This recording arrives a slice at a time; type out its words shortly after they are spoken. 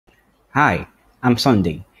Hi, I'm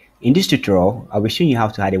Sunday. In this tutorial, I'll be showing you how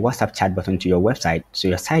to add a WhatsApp chat button to your website so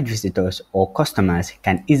your site visitors or customers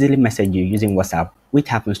can easily message you using WhatsApp, which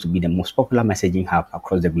happens to be the most popular messaging app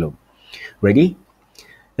across the globe. Ready?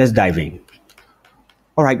 Let's dive in.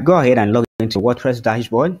 Alright, go ahead and log into WordPress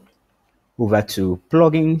dashboard, over to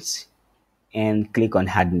plugins, and click on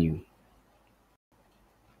add new.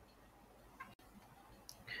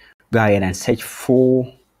 Go ahead and search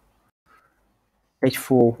for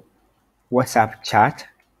WhatsApp chat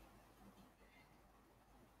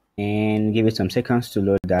and give it some seconds to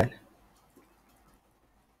load that.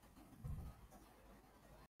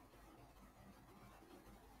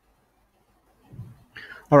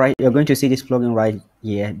 All right, you're going to see this plugin right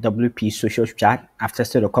here, WP Social Chat. I've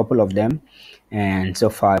tested a couple of them, and so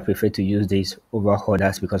far I prefer to use this over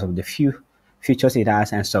others because of the few features it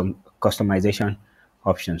has and some customization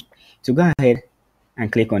options. So go ahead and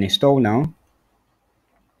click on install now.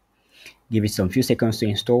 Give it some few seconds to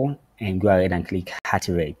install, and go ahead and click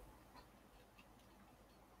activate.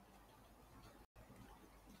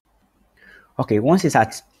 Okay, once it's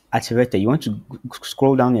activated, you want to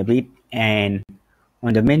scroll down a bit, and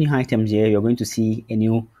on the menu items here, you're going to see a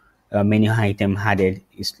new menu item added.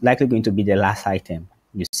 It's likely going to be the last item.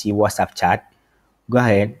 You see WhatsApp chat. Go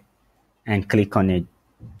ahead and click on it.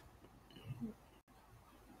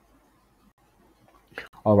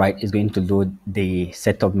 All right, it's going to load the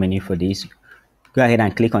setup menu for this. Go ahead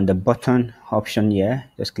and click on the button option here.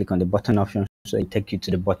 Just click on the button option so it takes you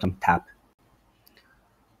to the bottom tab.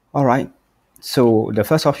 All right, so the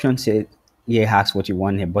first option says here asks what you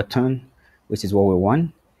want, a button, which is what we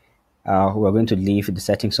want. We're going to leave the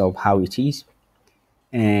settings of how it is.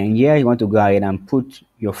 And here you want to go ahead and put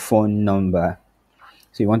your phone number.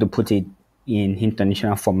 So you want to put it in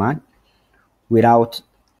international format without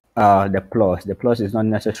the plus. The plus is not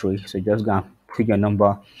necessary. So just go and put your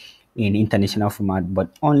number in international format, but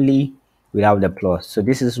only without the plus. So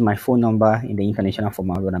this is my phone number in the international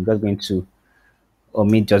format, but I'm just going to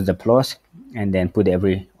omit just the plus and then put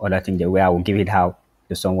every other thing there where I will give it out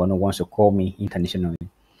to someone who wants to call me internationally.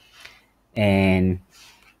 And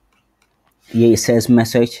here it says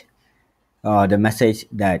message. The message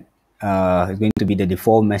that is going to be the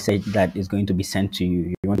default message that is going to be sent to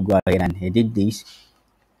you. You want to go ahead and edit this.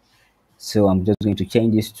 So I'm just going to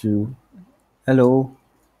change this to hello.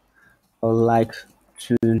 I would like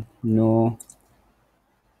to know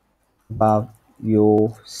about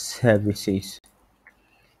your services.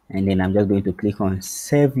 And then I'm just going to click on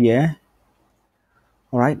save here.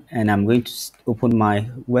 All right. And I'm going to open my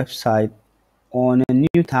website on a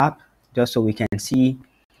new tab just so we can see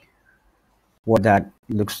what that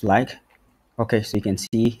looks like. Okay, so you can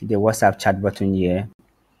see the WhatsApp chat button here.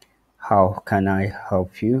 How can I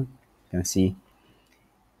help you? You can see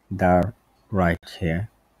that right here.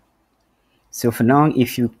 So for now,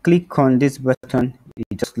 if you click on this button,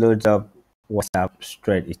 it just loads up WhatsApp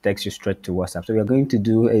straight. It takes you straight to WhatsApp. So we are going to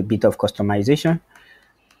do a bit of customization.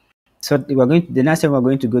 So the next time we're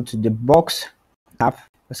going to go to the box tab.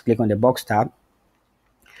 Let's click on the box tab,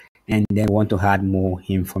 and then we want to add more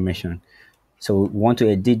information. So we want to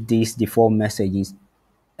edit these default messages.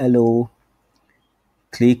 Hello.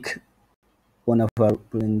 Click one of our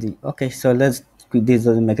okay. So let's. This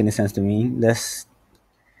doesn't make any sense to me. Let's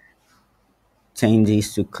change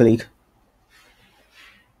this to click.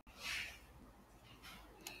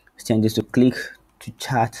 Change this to click to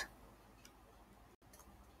chat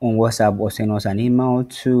on WhatsApp or send us an email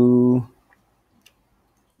to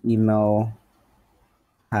email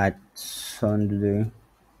at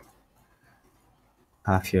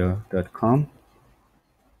sundayafia.com,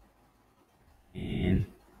 and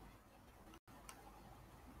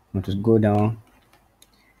we'll just go down,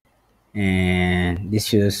 and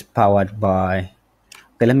this is powered by.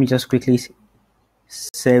 Okay, let me just quickly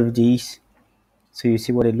save this so you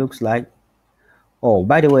see what it looks like. Oh,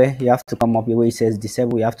 by the way, you have to come up here where it says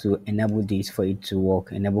disable. You have to enable this for it to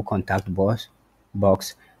work. Enable contact box,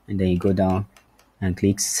 and then you go down and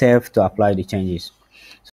click save to apply the changes.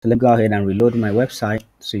 So let me go ahead and reload my website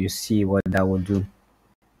so you see what that will do.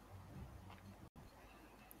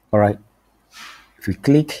 All right. If you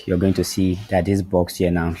click, you're going to see that this box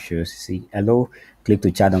here now shows, see, hello, click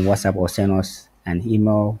to chat on WhatsApp or send us an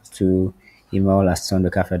email to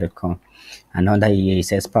email@sundocafe.com. And under here, it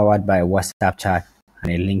says powered by WhatsApp chat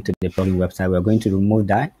and a link to the plugin website. We're going to remove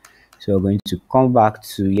that. So we're going to come back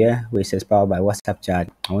to here where it says powered by WhatsApp chat.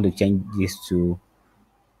 I want to change this to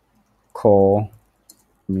call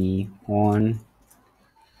me on,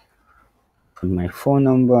 put my phone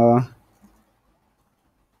number.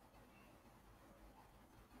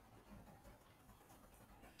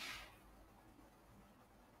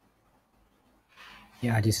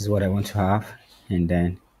 Yeah, this is what I want to have, and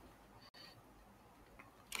then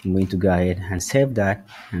I'm going to go ahead and save that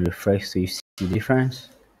and refresh so you see the difference.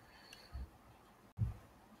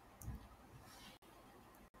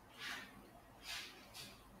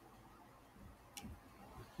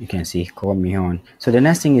 You can see call me on. So the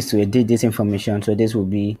next thing is to edit this information. So this will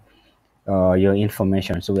be your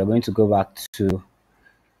information. So we're going to go back to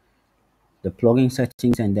the plugin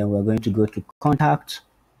settings, and then we're going to go to contact,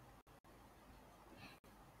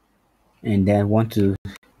 and then want to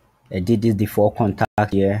edit this default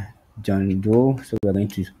contact here, John Doe. So we're going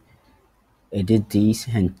to edit this,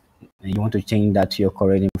 and you want to change that to your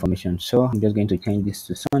correct information. So I'm just going to change this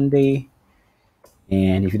to Sunday,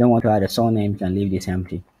 and if you don't want to add a surname, you can leave this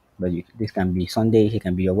empty. But this can be Sunday, it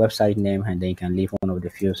can be your website name, and then you can leave one of the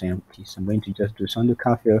fields empty. So I'm going to just do Sunday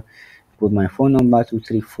Cafe, put my phone number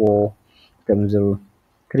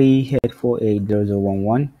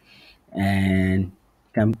 234-703-848-0011, and you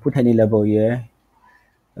can put any level here,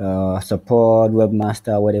 support,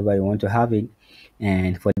 webmaster, whatever you want to have it.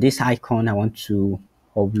 And for this icon, I want to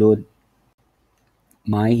upload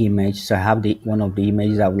my image. So I have the one of the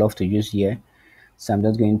images I would love to use here. So I'm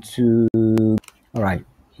just going to, all right,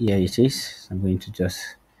 here it is. So I'm going to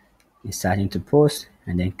just insert into post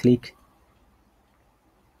and then click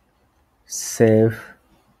save,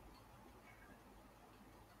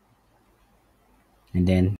 and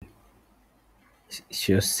then it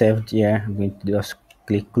shows saved here. I'm going to just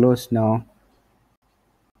click close now,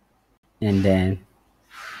 and then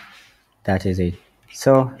that is it.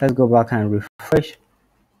 So let's go back and refresh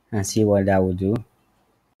and see what that will do.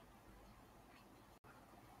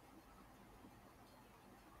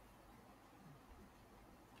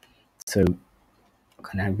 So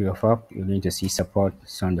can I be off up? You're going to see support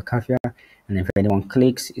on the cafe, and if anyone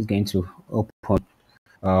clicks, it's going to open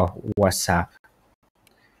WhatsApp.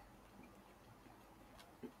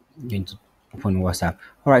 Going to open WhatsApp.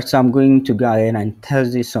 All right, so I'm going to go ahead and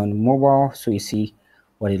test this on mobile so you see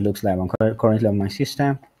what it looks like. I'm currently on my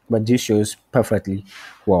system, but this shows perfectly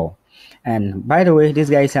well. And by the way, these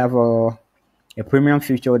guys have a premium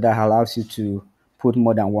feature that allows you to put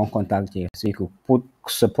more than one contact here. So you could put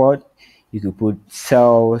support, you could put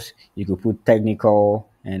sales, you could put technical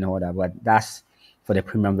and all that, but that's for the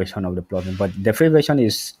premium version of the plugin. But the free version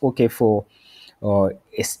is okay for a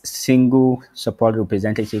single support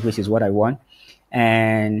representative, which is what I want.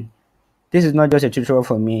 And this is not just a tutorial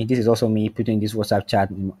for me. This is also me putting this WhatsApp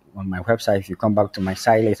chat on my website. If you come back to my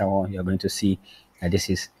site later on, you're going to see that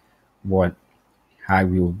this is what I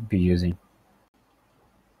will be using.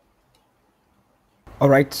 All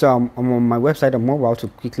right, so I'm on my website on mobile to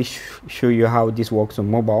quickly show you how this works on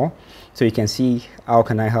mobile. So you can see how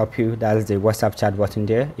can I help you. That's the WhatsApp chat button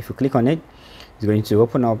there. If you click on it, it's going to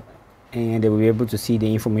open up, and they will be able to see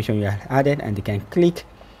the information you have added, and they can click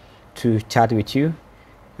to chat with you.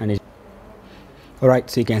 And all right,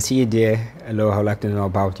 so you can see it there. Hello, I'd like to know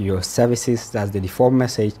about your services. That's the default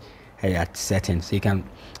message at settings. So you can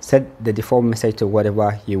set the default message to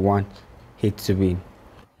whatever you want it to be.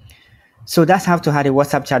 So that's how to add a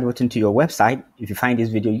WhatsApp chat button to your website. If you find this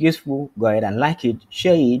video useful, go ahead and like it,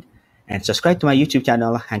 share it, and subscribe to my YouTube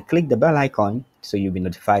channel and click the bell icon so you'll be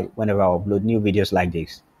notified whenever I upload new videos like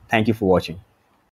this. Thank you for watching.